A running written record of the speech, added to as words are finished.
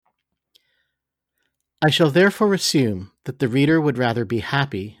I shall therefore assume that the reader would rather be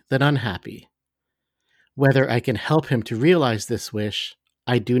happy than unhappy. Whether I can help him to realize this wish,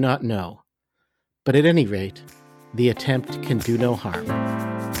 I do not know. But at any rate, the attempt can do no harm.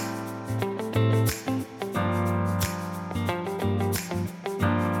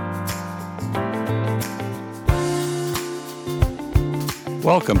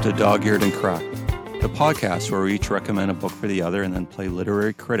 Welcome to Dog-Eared and Cracked, the podcast where we each recommend a book for the other and then play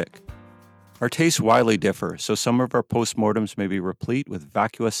literary critic. Our tastes widely differ, so some of our postmortems may be replete with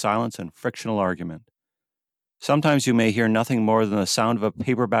vacuous silence and frictional argument. Sometimes you may hear nothing more than the sound of a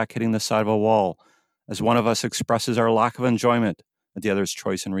paperback hitting the side of a wall, as one of us expresses our lack of enjoyment at the other's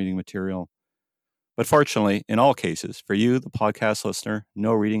choice in reading material. But fortunately, in all cases, for you, the podcast listener,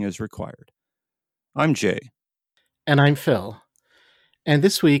 no reading is required. I'm Jay. And I'm Phil. And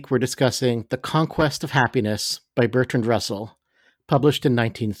this week we're discussing The Conquest of Happiness by Bertrand Russell, published in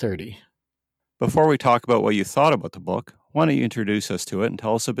 1930. Before we talk about what you thought about the book, why don't you introduce us to it and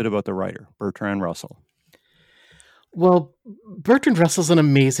tell us a bit about the writer, Bertrand Russell? Well, Bertrand Russell's an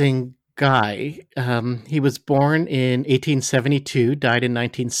amazing guy. He was born in 1872, died in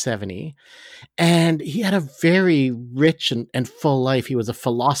 1970, and he had a very rich and full life. He was a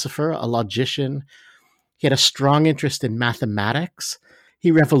philosopher, a logician. He had a strong interest in mathematics.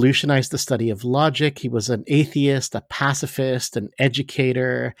 He revolutionized the study of logic. He was an atheist, a pacifist, an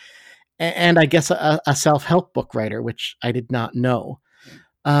educator, and I guess a self-help book writer, which I did not know.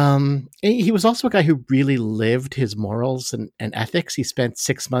 He was also a guy who really lived his morals and ethics. He spent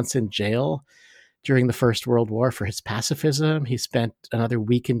 6 months in jail during the First World War for his pacifism. He spent another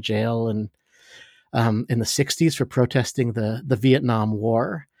week in jail in the 60s for protesting the Vietnam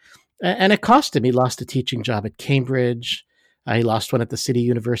War. And it cost him. He lost a teaching job at Cambridge. He lost one at the City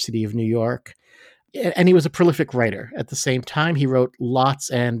University of New York. And he was a prolific writer. At the same time, he wrote lots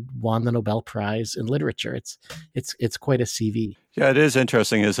and won the Nobel Prize in literature. It's quite a CV. Yeah, it is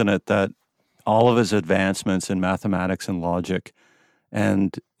interesting, isn't it, that all of his advancements in mathematics and logic,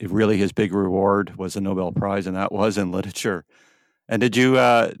 and really his big reward was the Nobel Prize, and that was in literature. And did you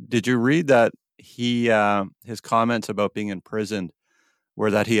read that his comments about being imprisoned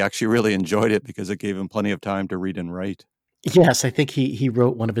were that he actually really enjoyed it because it gave him plenty of time to read and write? Yes, I think he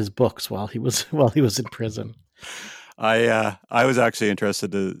wrote one of his books while he was in prison. I was actually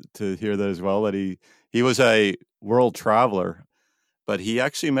interested to hear that as well, that he was a world traveler, but he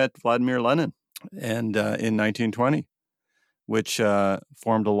actually met Vladimir Lenin and in 1920, which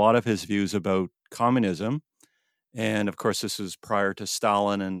formed a lot of his views about communism. And of course, this was prior to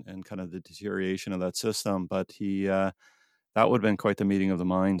Stalin and kind of the deterioration of that system. But that would have been quite the meeting of the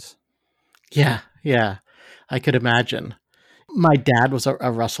minds. Yeah, I could imagine. My dad was a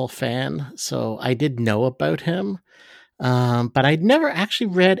Russell fan, so I did know about him. But I'd never actually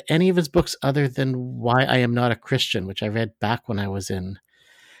read any of his books other than Why I Am Not a Christian, which I read back when I was in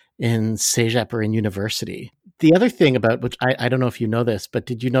Cégep or in university. The other thing about which I don't know if you know this, but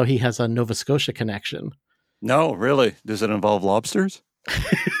did you know he has a Nova Scotia connection? No, really? Does it involve lobsters?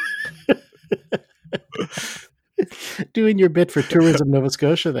 Doing your bit for Tourism Nova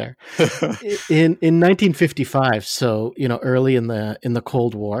Scotia there. In 1955, so early in the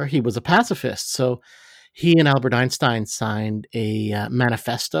Cold War, he was a pacifist. So he and Albert Einstein signed a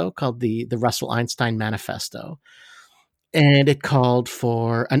manifesto called the Russell-Einstein Manifesto. And it called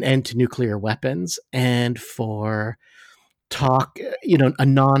for an end to nuclear weapons and for a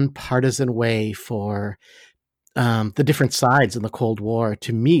nonpartisan way for the different sides in the Cold War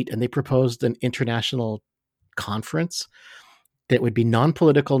to meet. And they proposed an international conference that would be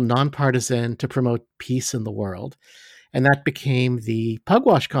non-political, non-partisan to promote peace in the world. And that became the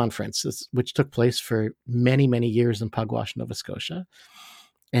Pugwash Conference, which took place for many, many years in Pugwash, Nova Scotia.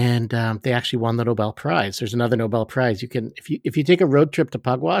 And they actually won the Nobel Prize. There's another Nobel Prize. You can, if you take a road trip to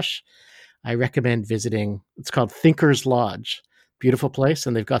Pugwash, I recommend visiting. It's called Thinker's Lodge. Beautiful place,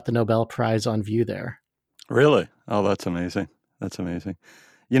 and they've got the Nobel Prize on view there. Really? Oh, that's amazing. That's amazing.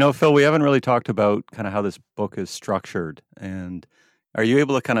 Phil, we haven't really talked about kind of how this book is structured. And are you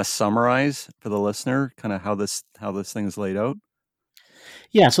able to kind of summarize for the listener kind of how this thing is laid out?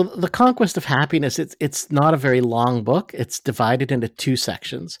 Yeah, so The Conquest of Happiness, it's not a very long book. It's divided into two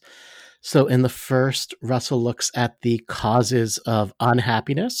sections. So in the first, Russell looks at the causes of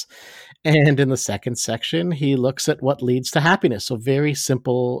unhappiness. And in the second section, he looks at what leads to happiness. So very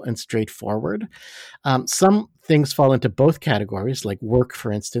simple and straightforward. Some things fall into both categories, like work,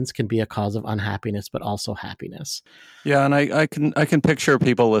 for instance, can be a cause of unhappiness, but also happiness. Yeah, and I can picture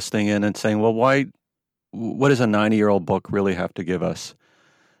people listening in and saying, well, what does a 90-year-old book really have to give us?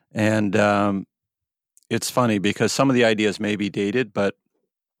 And it's funny because some of the ideas may be dated, but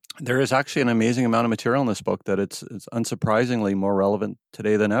there is actually an amazing amount of material in this book that it's unsurprisingly more relevant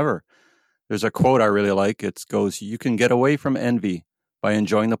today than ever. There's a quote I really like. It goes, "You can get away from envy by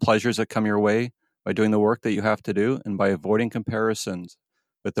enjoying the pleasures that come your way, by doing the work that you have to do, and by avoiding comparisons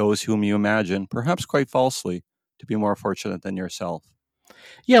with those whom you imagine, perhaps quite falsely, to be more fortunate than yourself."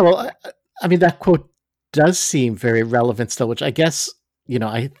 Yeah, well, I mean, that quote does seem very relevant still, which I guess,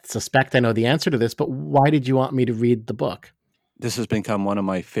 I suspect I know the answer to this, but why did you want me to read the book? This has become one of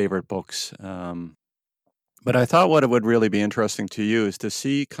my favorite books. But I thought what it would really be interesting to you is to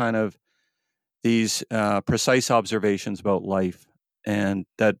see kind of these precise observations about life, and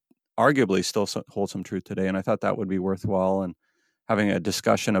that arguably still hold some truth today. And I thought that would be worthwhile, and having a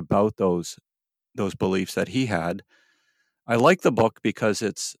discussion about those beliefs that he had. I like the book because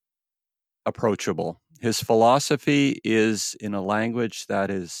it's approachable. His philosophy is in a language that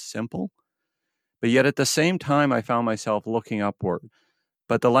is simple, but yet at the same time, I found myself looking upward.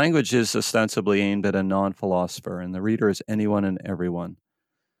 But the language is ostensibly aimed at a non-philosopher, and the reader is anyone and everyone.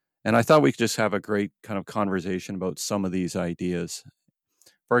 And I thought we could just have a great kind of conversation about some of these ideas.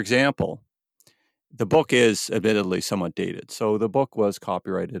 For example, the book is admittedly somewhat dated. So the book was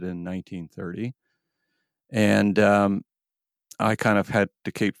copyrighted in 1930. And I kind of had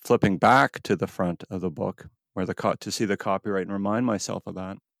to keep flipping back to the front of the book where to see the copyright and remind myself of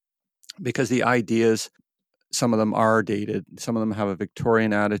that. Because the ideas, some of them are dated. Some of them have a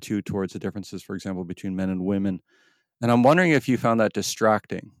Victorian attitude towards the differences, for example, between men and women. And I'm wondering if you found that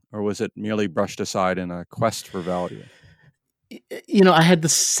distracting, or was it merely brushed aside in a quest for value? I had the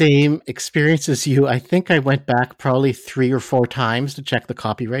same experience as you. I think I went back probably 3 or 4 times to check the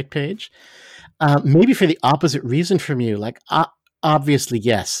copyright page. Maybe for the opposite reason from you. Like, obviously,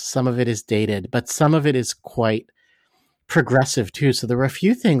 yes, some of it is dated, but some of it is quite progressive too. So there were a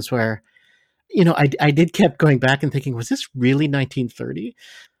few things where, I did kept going back and thinking, was this really 1930?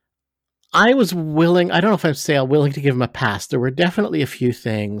 I was willing, I don't know if I'd say I'm willing to give him a pass. There were definitely a few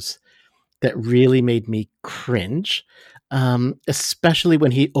things that really made me cringe, especially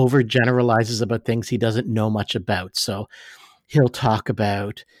when he overgeneralizes about things he doesn't know much about. So he'll talk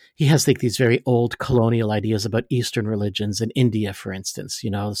about, he has like these very old colonial ideas about Eastern religions in India, for instance,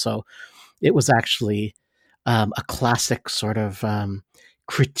 so it was actually a classic sort of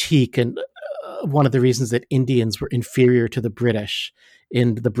critique, and one of the reasons that Indians were inferior to the British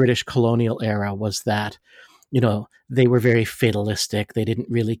in the British colonial era was that, they were very fatalistic. They didn't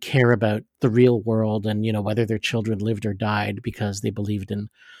really care about the real world and, whether their children lived or died, because they believed in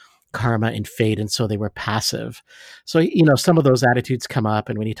karma and fate. And so they were passive. So, some of those attitudes come up.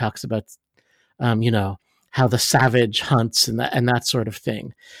 And when he talks about, how the savage hunts and that sort of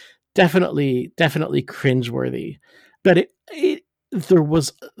thing, definitely cringeworthy. But there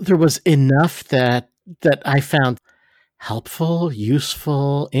was enough that I found helpful,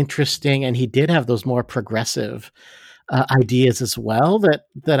 useful, interesting, and he did have those more progressive ideas as well.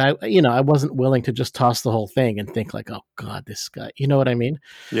 That I wasn't willing to just toss the whole thing and think like, oh God, this guy. You know what I mean?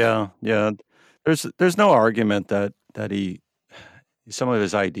 Yeah. There's no argument that some of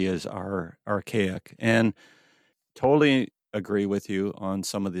his ideas are archaic, and totally agree with you on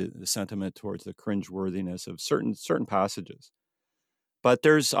some of the sentiment towards the cringeworthiness of certain passages. But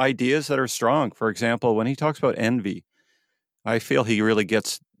there's ideas that are strong. For example, when he talks about envy, I feel he really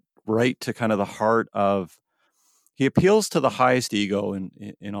gets right to kind of the heart of, he appeals to the highest ego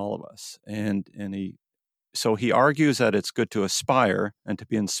in all of us. And he argues that it's good to aspire and to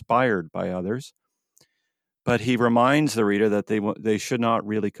be inspired by others. But he reminds the reader that they should not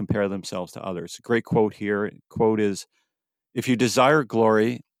really compare themselves to others. A great quote here. Quote is, "If you desire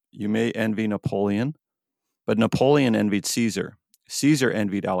glory, you may envy Napoleon, but Napoleon envied Caesar. Caesar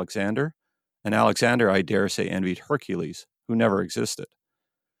envied Alexander, and Alexander, I dare say, envied Hercules, who never existed.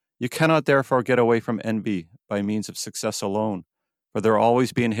 You cannot therefore get away from envy by means of success alone, for there will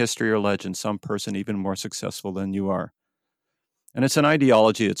always be in history or legend some person even more successful than you are." And it's an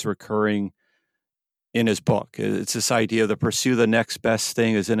ideology that's recurring in his book. It's this idea that pursue the next best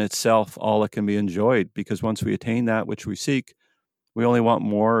thing is in itself all that can be enjoyed, because once we attain that which we seek, we only want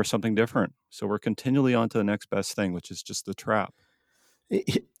more or something different. So we're continually on to the next best thing, which is just the trap.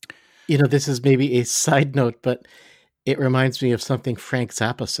 This is maybe a side note, but it reminds me of something Frank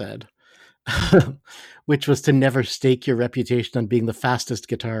Zappa said, which was to never stake your reputation on being the fastest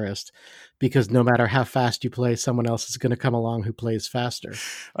guitarist, because no matter how fast you play, someone else is going to come along who plays faster.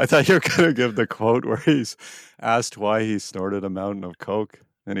 I thought you were going to give the quote where he's asked why he snorted a mountain of coke,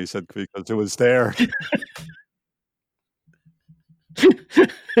 and he said because it was there.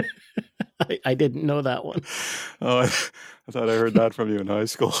 I didn't know that one. Oh, I thought I heard that from you in high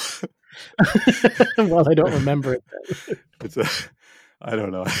school. Well, I don't remember it then. I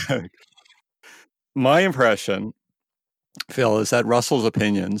don't know. My impression, Phil, is that Russell's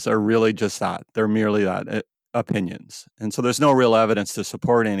opinions are really just that. They're merely that, opinions. And so there's no real evidence to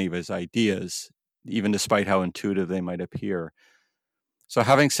support any of his ideas, even despite how intuitive they might appear. So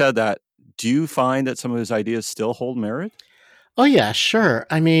having said that, do you find that some of his ideas still hold merit? Oh, yeah, sure.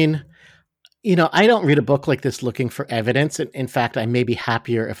 I mean, I don't read a book like this looking for evidence. In fact, I may be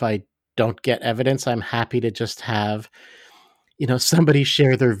happier if I don't get evidence. I'm happy to just have, somebody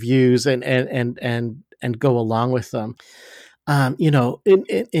share their views and go along with them.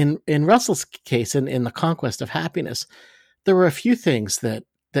 In Russell's case, in The Conquest of Happiness, there were a few things that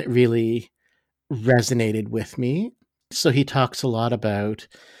really resonated with me. So he talks a lot about,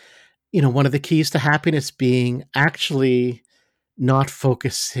 one of the keys to happiness being actually not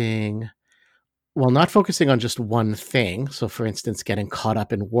focusing not focusing on just one thing. So, for instance, getting caught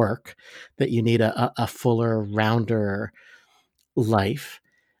up in work, that you need a fuller, rounder life.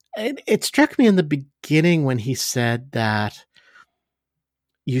 It struck me in the beginning when he said that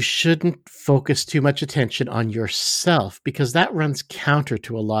you shouldn't focus too much attention on yourself, because that runs counter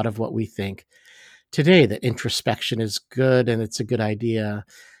to a lot of what we think today, that introspection is good and it's a good idea,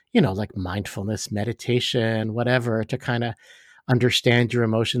 like mindfulness, meditation, whatever, to kind of understand your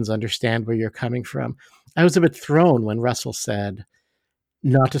emotions, understand where you're coming from. I was a bit thrown when Russell said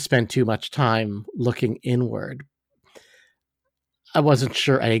not to spend too much time looking inward. I wasn't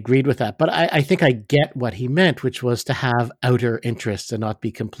sure I agreed with that, but I think I get what he meant, which was to have outer interests and not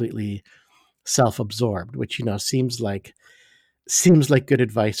be completely self-absorbed, which seems like good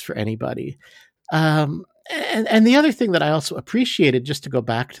advice for anybody. And the other thing that I also appreciated, just to go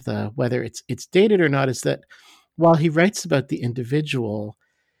back to the whether it's dated or not, is that while he writes about the individual,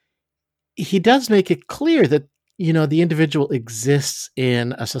 he does make it clear that the individual exists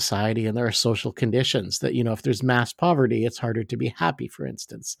in a society and there are social conditions that, if there's mass poverty, it's harder to be happy, for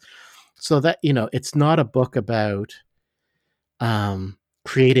instance. So that, it's not a book about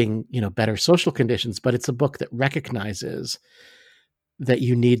creating, better social conditions, but it's a book that recognizes that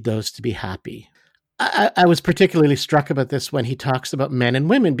you need those to be happy. I was particularly struck about this when he talks about men and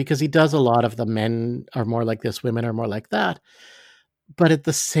women, because he does a lot of the men are more like this, women are more like that. But at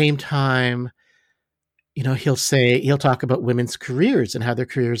the same time, he'll talk about women's careers and how their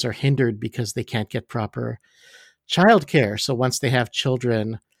careers are hindered because they can't get proper childcare. So once they have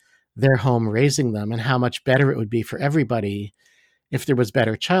children, they're home raising them, and how much better it would be for everybody if there was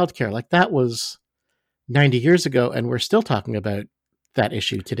better childcare. Like, that was 90 years ago, and we're still talking about that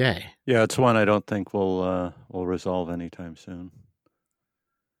issue today. Yeah, it's one I don't think will resolve anytime soon.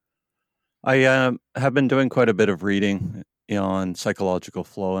 I have been doing quite a bit of reading on psychological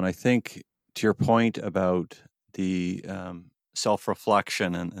flow, and I think, to your point about the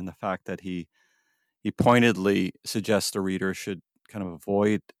self-reflection and the fact that he pointedly suggests the reader should kind of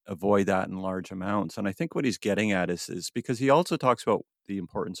avoid that in large amounts. And I think what he's getting at is because he also talks about the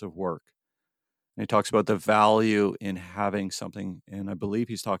importance of work. And he talks about the value in having something, and I believe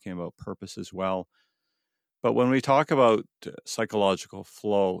he's talking about purpose as well. But when we talk about psychological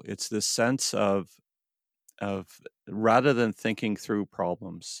flow, it's this sense of rather than thinking through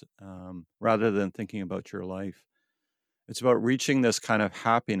problems, rather than thinking about your life, it's about reaching this kind of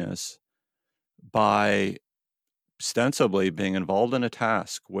happiness by ostensibly being involved in a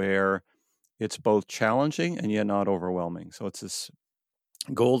task where it's both challenging and yet not overwhelming. So it's this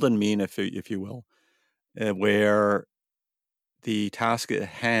golden mean, if you will, where the task at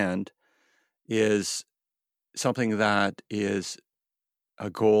hand is something that is a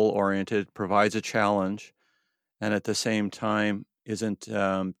goal-oriented, provides a challenge, and at the same time isn't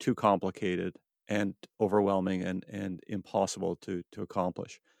too complicated and overwhelming and impossible to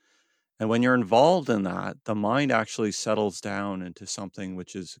accomplish. And when you're involved in that, the mind actually settles down into something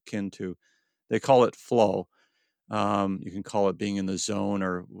which is akin to, they call it flow. You can call it being in the zone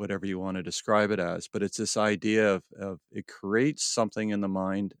or whatever you want to describe it as, but it's this idea of it creates something in the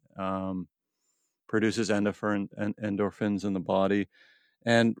mind, produces endorphins in the body,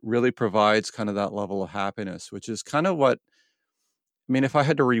 and really provides kind of that level of happiness, which is kind of what, I mean, if I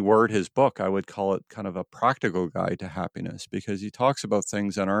had to reword his book, I would call it kind of a practical guide to happiness, because he talks about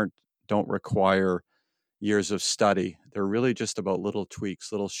things that don't require years of study. They're really just about little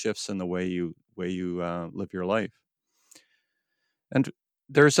tweaks, little shifts in the way you live your life. And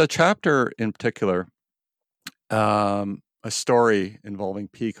there's a chapter in particular, a story involving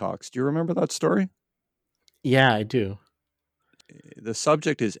peacocks. Do you remember that story? Yeah, I do. The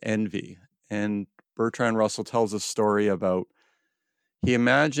subject is envy, and Bertrand Russell tells a story about, he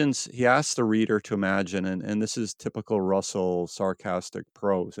asks the reader to imagine, and this is typical Russell sarcastic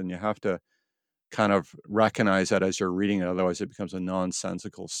prose, and you have to kind of recognize that as you're reading it. Otherwise, it becomes a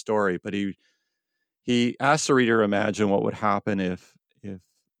nonsensical story. But he asks the reader to imagine what would happen if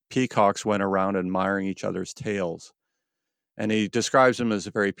peacocks went around admiring each other's tails. And he describes them as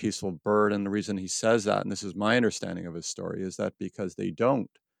a very peaceful bird. And the reason he says that, and this is my understanding of his story, is that because they don't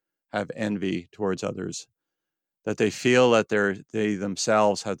have envy towards others, that they feel that they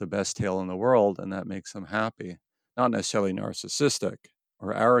themselves have the best tail in the world, and that makes them happy. Not necessarily narcissistic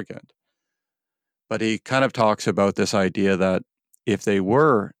or arrogant. But he kind of talks about this idea that if they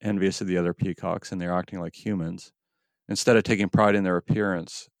were envious of the other peacocks and they're acting like humans, instead of taking pride in their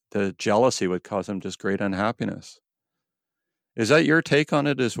appearance, the jealousy would cause them just great unhappiness. Is that your take on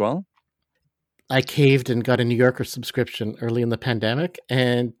it as well? I caved and got a New Yorker subscription early in the pandemic,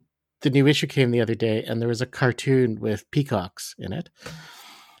 and the new issue came the other day, and there was a cartoon with peacocks in it.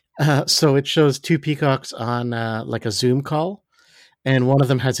 So it shows two peacocks on like a Zoom call, and one of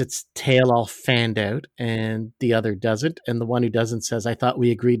them has its tail all fanned out, and the other doesn't. And the one who doesn't says, "I thought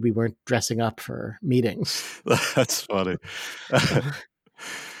we agreed we weren't dressing up for meetings." That's funny.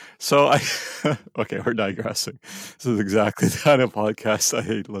 So okay, we're digressing. This is exactly the kind of podcast I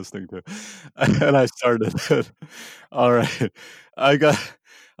hate listening to. And I started it. All right. I've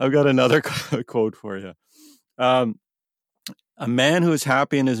got another quote for you. A man who is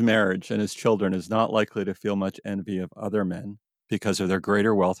happy in his marriage and his children is not likely to feel much envy of other men because of their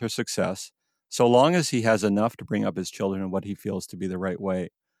greater wealth or success, so long as he has enough to bring up his children in what he feels to be the right way.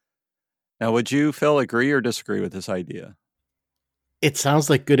 Now, would you, Phil, agree or disagree with this idea? It sounds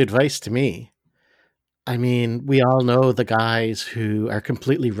like good advice to me. I mean, we all know the guys who are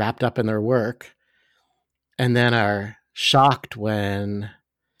completely wrapped up in their work and then are shocked when,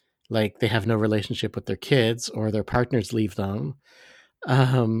 like, they have no relationship with their kids or their partners leave them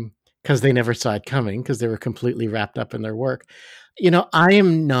because they never saw it coming because they were completely wrapped up in their work. You know, I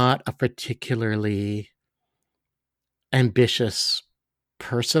am not a particularly ambitious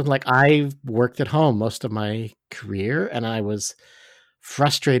person. Like, I've worked at home most of my career, and I was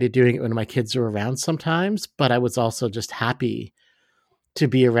frustrated doing it when my kids were around sometimes, but I was also just happy to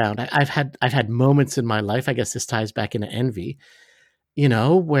be around. I've had moments in my life, I guess this ties back into envy, you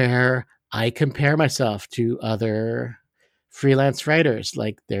know, where I compare myself to other freelance writers,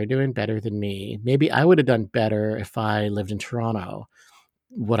 like they're doing better than me. Maybe I would have done better if I lived in Toronto.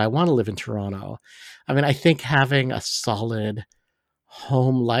 Would I want to live in Toronto? I mean, I think having a solid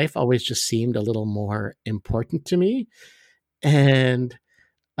home life always just seemed a little more important to me. And,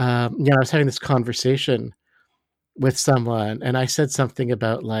 I was having this conversation with someone, and I said something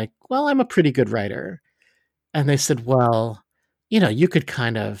about, like, well, I'm a pretty good writer. And they said, well, you could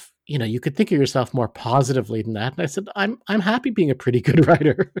kind of, you could think of yourself more positively than that. And I said, I'm happy being a pretty good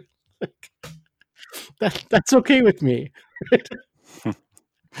writer. That's okay with me.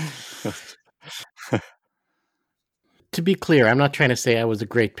 To be clear, I'm not trying to say I was a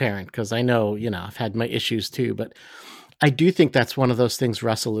great parent, because I know, I've had my issues too, but I do think that's one of those things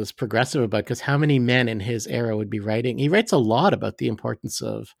Russell is progressive about, because how many men in his era would be writing? He writes a lot about the importance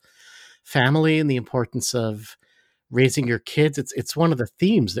of family and the importance of raising your kids. It's one of the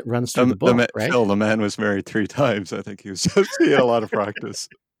themes that runs through the book, right? Phil, the man was married 3 times. I think he had a lot of practice.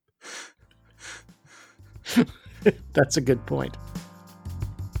 That's a good point.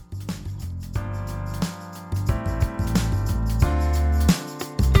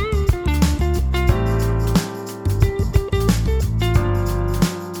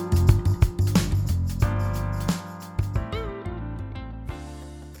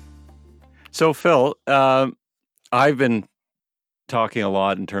 So, Phil, I've been talking a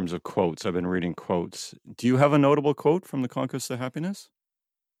lot in terms of quotes. I've been reading quotes. Do you have a notable quote from The Conquest of Happiness?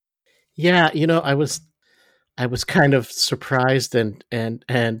 Yeah, I was kind of surprised and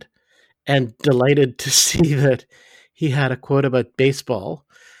delighted to see that he had a quote about baseball.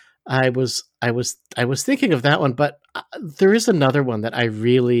 I was thinking of that one, but there is another one that I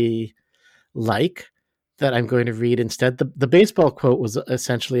really like that I'm going to read instead. The baseball quote was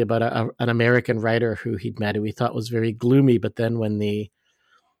essentially about an American writer who he'd met, who he thought was very gloomy, but then when the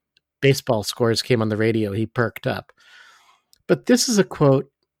baseball scores came on the radio, he perked up. But this is a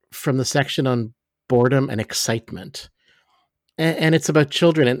quote from the section on boredom and excitement. And it's about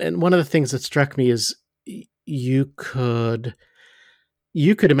children. And one of the things that struck me is you could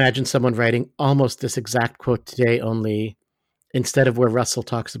imagine someone writing almost this exact quote today, only instead of where Russell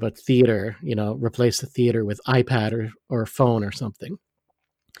talks about theater, replace the theater with iPad or phone or something.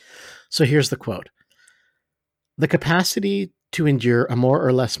 So here's the quote. The capacity to endure a more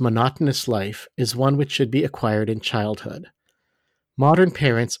or less monotonous life is one which should be acquired in childhood. Modern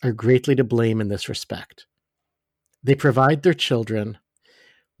parents are greatly to blame in this respect. They provide their children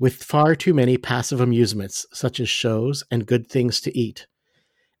with far too many passive amusements, such as shows and good things to eat.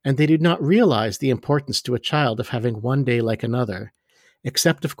 And they do not realize the importance to a child of having one day like another,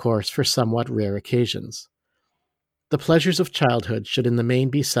 except, of course, for somewhat rare occasions. The pleasures of childhood should in the main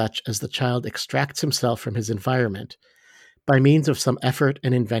be such as the child extracts himself from his environment by means of some effort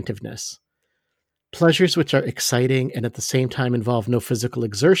and inventiveness. Pleasures which are exciting and at the same time involve no physical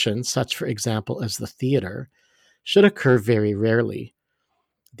exertion, such, for example, as the theater, should occur very rarely.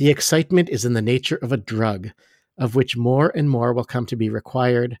 The excitement is in the nature of a drug, of which more and more will come to be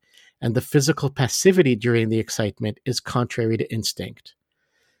required, and the physical passivity during the excitement is contrary to instinct.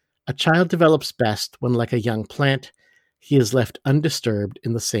 A child develops best when, like a young plant, he is left undisturbed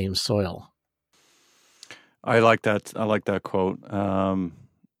in the same soil. I like that. I like that quote.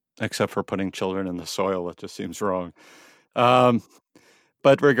 Except for putting children in the soil, it just seems wrong.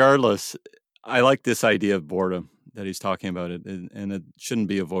 But regardless, I like this idea of boredom that he's talking about it, and it shouldn't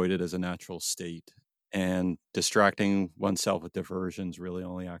be avoided as a natural state. And distracting oneself with diversions really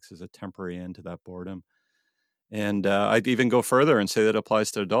only acts as a temporary end to that boredom. And I'd even go further and say that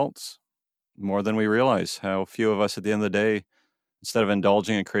applies to adults more than we realize. How few of us at the end of the day, instead of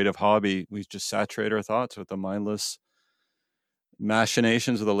indulging in a creative hobby, we just saturate our thoughts with the mindless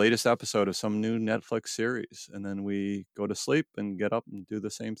machinations of the latest episode of some new Netflix series. And then we go to sleep and get up and do the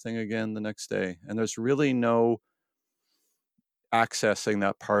same thing again the next day. And there's really no accessing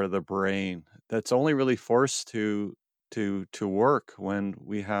that part of the brain that's only really forced to work when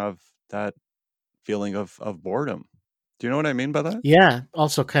we have that feeling of boredom. Do you know what I mean by that? Yeah,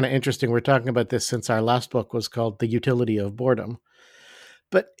 also kind of interesting. We're talking about this since our last book was called The Utility of Boredom.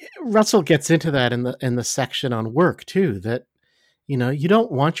 But Russell gets into that in the section on work too, that you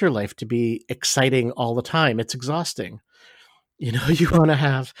don't want your life to be exciting all the time. It's exhausting. You want to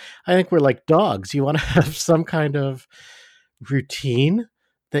have, I think we're like dogs. You want to have some kind of routine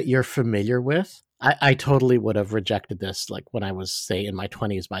that you're familiar with. I totally would have rejected this, like when I was, say, in my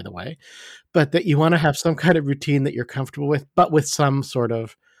 20s, by the way, but that you want to have some kind of routine that you're comfortable with, but with some sort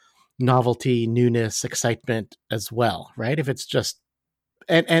of novelty, newness, excitement as well, right? If it's just,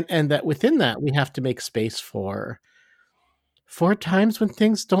 and that within that, we have to make space for times when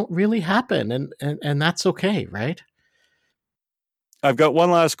things don't really happen, and that's okay, right? I've got one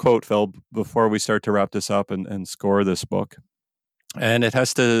last quote, Phil, before we start to wrap this up and score this book. And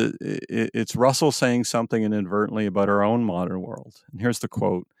it's Russell saying something inadvertently about our own modern world. And here's the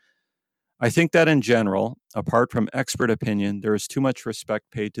quote. I think that in general, apart from expert opinion, there is too much respect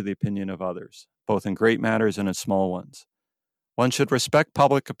paid to the opinion of others, both in great matters and in small ones. One should respect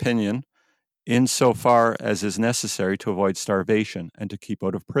public opinion insofar as is necessary to avoid starvation and to keep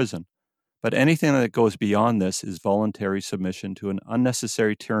out of prison. But anything that goes beyond this is voluntary submission to an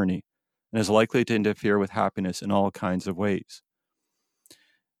unnecessary tyranny and is likely to interfere with happiness in all kinds of ways.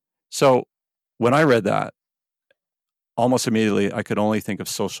 So when I read that, almost immediately I could only think of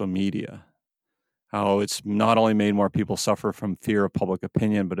social media, how it's not only made more people suffer from fear of public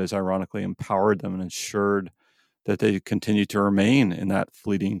opinion, but has ironically empowered them and ensured that they continue to remain in that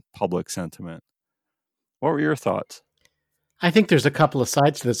fleeting public sentiment. What were your thoughts? I think there's a couple of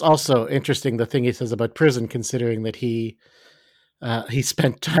sides to this. Also interesting, the thing he says about prison, considering that he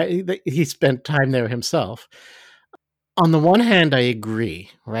spent time there himself. On the one hand, I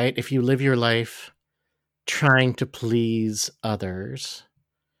agree, right? If you live your life trying to please others,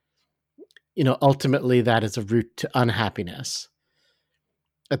 ultimately that is a route to unhappiness.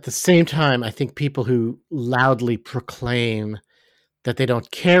 At the same time, I think people who loudly proclaim that they don't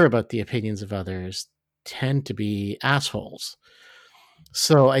care about the opinions of others tend to be assholes.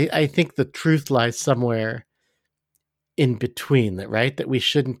 So I think the truth lies somewhere in between that, right? That we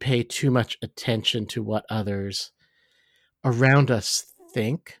shouldn't pay too much attention to what others around us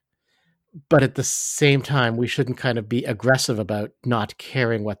think, but at the same time, we shouldn't kind of be aggressive about not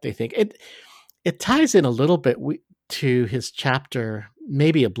caring what they think. It ties in a little bit to his chapter,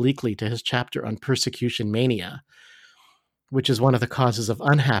 maybe obliquely to his chapter on persecution mania, which is one of the causes of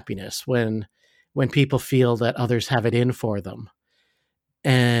unhappiness when people feel that others have it in for them.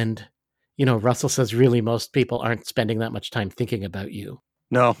 And, Russell says really most people aren't spending that much time thinking about you.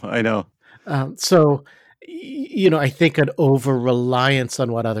 No, I know. So, I think an over-reliance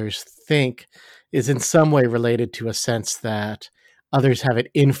on what others think is in some way related to a sense that others have it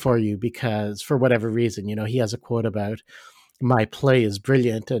in for you because, for whatever reason, he has a quote about, my play is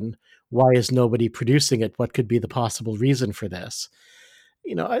brilliant and why is nobody producing it? What could be the possible reason for this?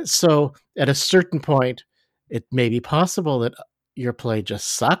 So at a certain point, it may be possible that your play just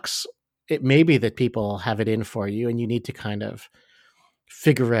sucks. It may be that people have it in for you and you need to kind of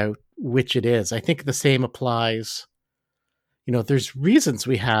figure out which it is. I think the same applies, there's reasons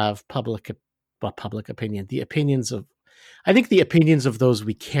we have public opinion. I think the opinions of those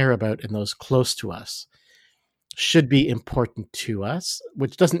we care about and those close to us should be important to us,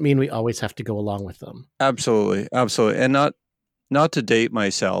 which doesn't mean we always have to go along with them. Absolutely. And not to date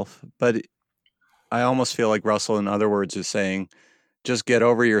myself, but I almost feel like Russell, in other words, is saying, just get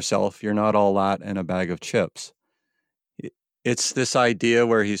over yourself. You're not all that and a bag of chips. It's this idea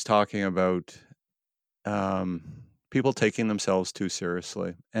where he's talking about people taking themselves too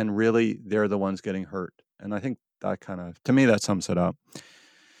seriously, and really they're the ones getting hurt. And I think that to me, that sums it up.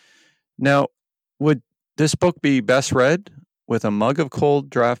 Now, would this book be best read with a mug of cold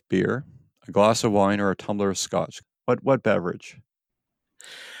draft beer, a glass of wine, or a tumbler of scotch? What beverage?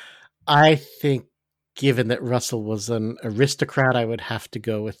 I think, given that Russell was an aristocrat, I would have to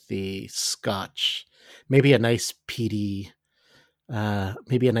go with the scotch. Maybe a nice peaty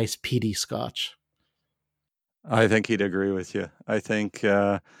scotch. I think he'd agree with you. I think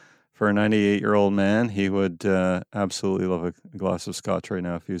for a 98-year-old man, he would absolutely love a glass of scotch right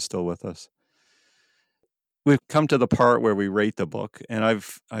now if he was still with us. We've come to the part where we rate the book, and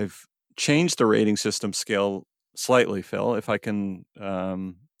I've changed the rating system scale slightly, Phil. If I can,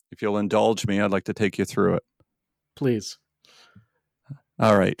 if you'll indulge me, I'd like to take you through it. Please.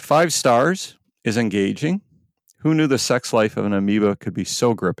 All right. 5 stars is engaging. Who knew the sex life of an amoeba could be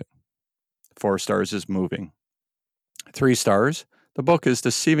so gripping? 4 stars is moving. 3 stars, the book is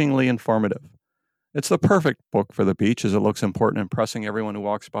deceivingly informative. It's the perfect book for the beach, as it looks important and pressing everyone who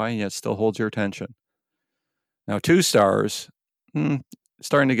walks by and yet still holds your attention. Now, 2 stars,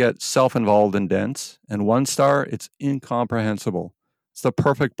 starting to get self-involved and dense. And 1 star, it's incomprehensible. It's the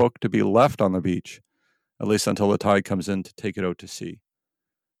perfect book to be left on the beach, at least until the tide comes in to take it out to sea.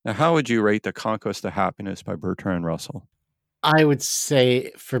 Now, how would you rate The Conquest of Happiness by Bertrand Russell? I would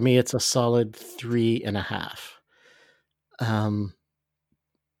say, for me, it's a solid 3.5.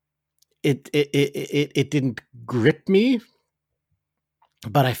 It didn't grip me,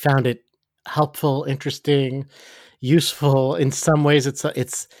 but I found it helpful, interesting, useful. In some ways, it's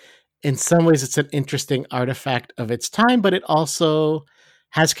an interesting artifact of its time, but it also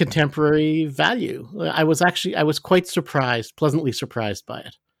has contemporary value. I was quite pleasantly surprised by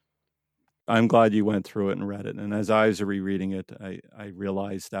it. I'm glad you went through it and read it. And as I was rereading it, I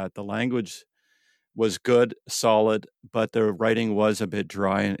realized that the language was good, solid, but the writing was a bit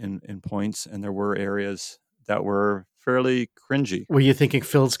dry in points, and there were areas that were fairly cringy. Were you thinking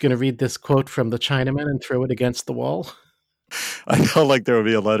Phil's going to read this quote from the Chinaman and throw it against the wall? I felt like there would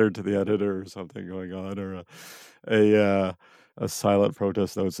be a letter to the editor or something going on, or a silent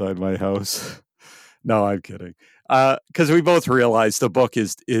protest outside my house. No, I'm kidding. Because we both realized the book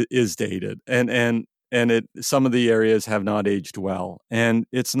is dated, and some of the areas have not aged well. And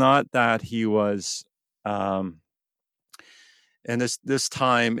it's not that he was, and this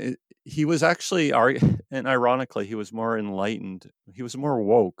time he was actually, and ironically, he was more enlightened. He was more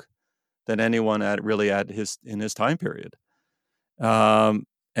woke than anyone in his time period.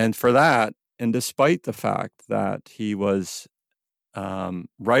 And for that, and despite the fact that he was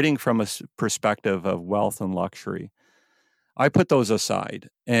writing from a perspective of wealth and luxury, I put those aside.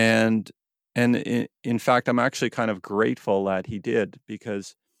 And in fact, I'm actually kind of grateful that he did,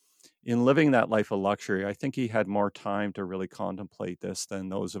 because in living that life of luxury, I think he had more time to really contemplate this than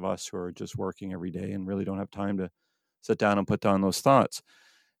those of us who are just working every day and really don't have time to sit down and put down those thoughts.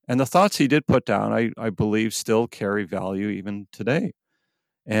 And the thoughts he did put down, I believe, still carry value even today.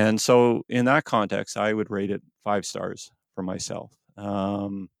 And so in that context, I would rate it 5 stars for myself.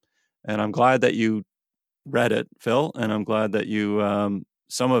 And I'm glad that you read it, Phil, and I'm glad that you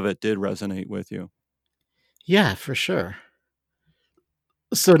some of it did resonate with you. Yeah, for sure.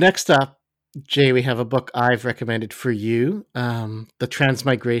 So next up, Jay, we have a book I've recommended for you, The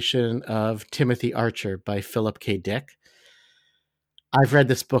Transmigration of Timothy Archer by Philip K. Dick. I've read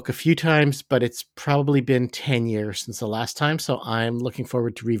this book a few times, but it's probably been 10 years since the last time, so I'm looking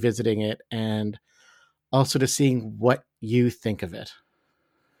forward to revisiting it and also to seeing what you think of it.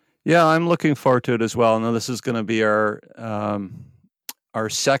 Yeah, I'm looking forward to it as well. Now, this is going to be our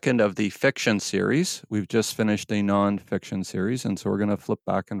second of the fiction series. We've just finished a non-fiction series, and so we're going to flip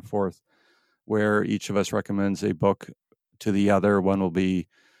back and forth where each of us recommends a book to the other.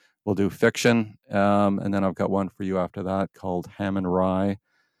 We'll do fiction, and then I've got one for you after that called Ham and Rye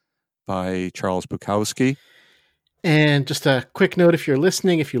by Charles Bukowski. And just a quick note, if you're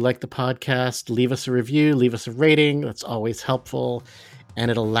listening, if you like the podcast, leave us a review, leave us a rating. That's always helpful, and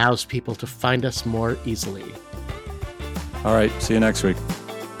it allows people to find us more easily. All right, see you next week.